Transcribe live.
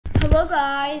Hello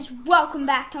guys, welcome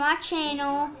back to my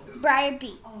channel, Briar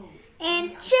B.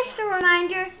 And just a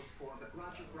reminder,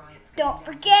 don't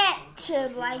forget to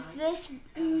like this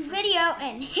video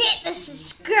and hit the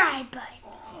subscribe button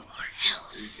or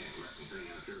else.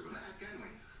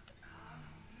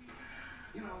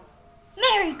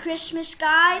 Merry Christmas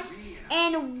guys,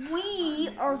 and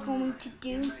we are going to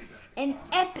do an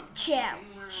epic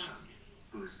challenge.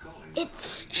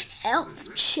 It's an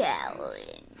elf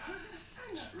challenge.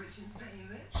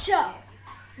 So,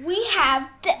 we have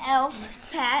the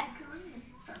elf hat,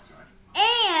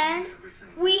 and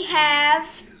we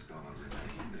have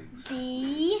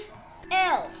the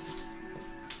elf.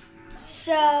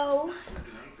 So,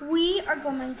 we are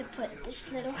going to put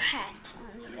this little hat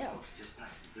on the elf.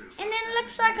 And it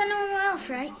looks like a normal elf,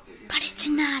 right? But it's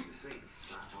not.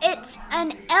 It's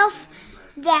an elf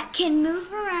that can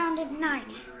move around at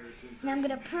night. And I'm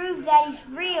going to prove that he's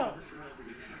real.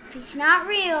 If he's not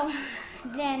real,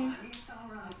 then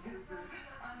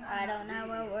I don't know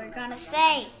what we're going to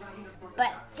say.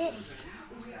 But this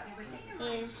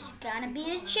is going to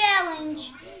be the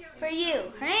challenge for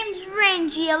you. Her name's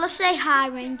Rangiella. Say hi,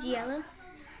 Rangiella.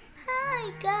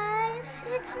 Hi, guys.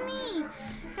 It's me,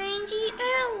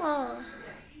 Rangiella.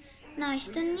 Nice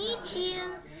to meet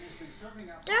you.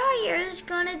 Dyer's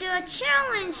going to do a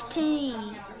challenge to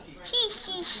me.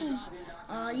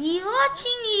 Are you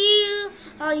watching you?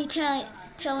 Are you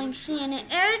telling Santa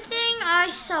everything I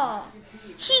saw?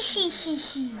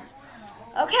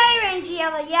 Okay,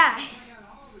 Rangiella, yeah.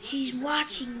 She's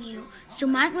watching you, so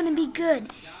might want to be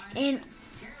good. And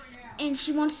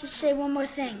she wants to say one more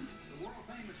thing.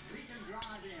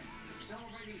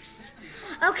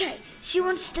 Okay, she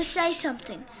wants to say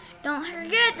something. Don't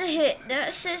forget to hit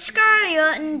the subscribe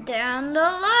button down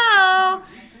below.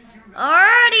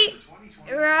 Alrighty.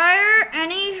 Ryer,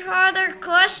 any further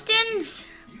questions?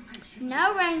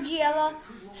 No, Rangiella.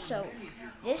 So,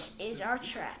 this is our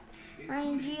trap.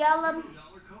 Rangiella,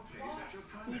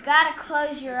 you gotta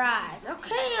close your eyes.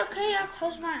 Okay, I'll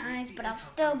close my eyes, but I'll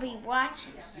still be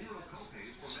watching.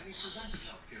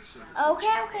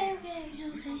 Okay.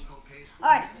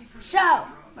 Alright, so,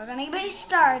 we're gonna be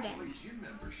starting.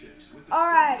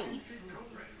 Alrighty.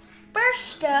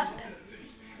 First up,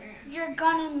 you're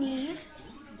gonna need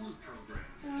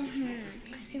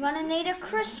a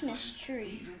Christmas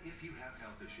tree.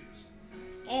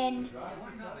 And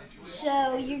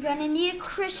so you're gonna need a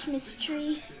Christmas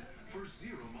tree.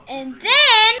 And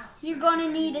then you're gonna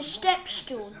need a step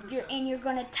stool. And you're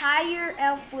gonna tie your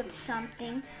elf with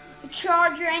something, a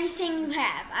charger, anything you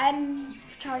have. I'm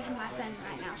charging my phone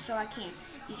right now, so I can't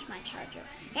use my charger.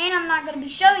 And I'm not gonna be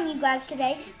showing you guys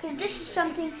today, because this is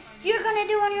something you're gonna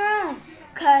do on your own.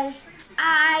 Because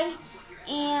I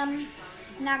am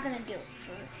not gonna do it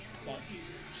for today.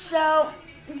 So,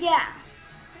 yeah.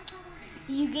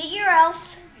 You get your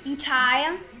elf, you tie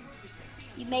him,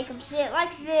 you make him sit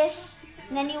like this,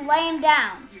 and then you lay him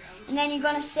down. And then you're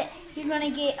gonna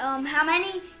get how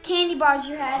many candy bars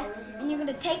you had, and you're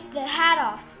gonna take the hat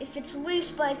off if it's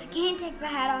loose. But if you can't take the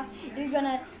hat off, you're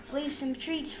gonna leave some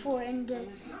treats for it.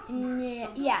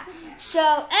 Yeah.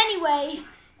 So anyway,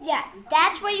 yeah,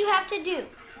 that's what you have to do.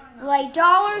 Lay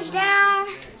dollars down.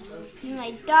 You can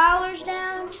lay dollars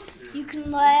down. You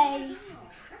can lay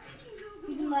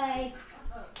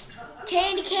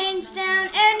candy canes down.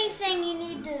 Anything you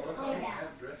need to lay down.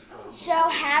 So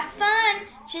have fun.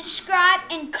 Subscribe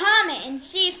and comment and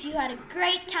see if you had a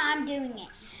great time doing it.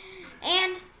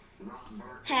 And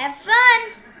have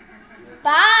fun.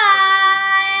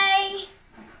 Bye.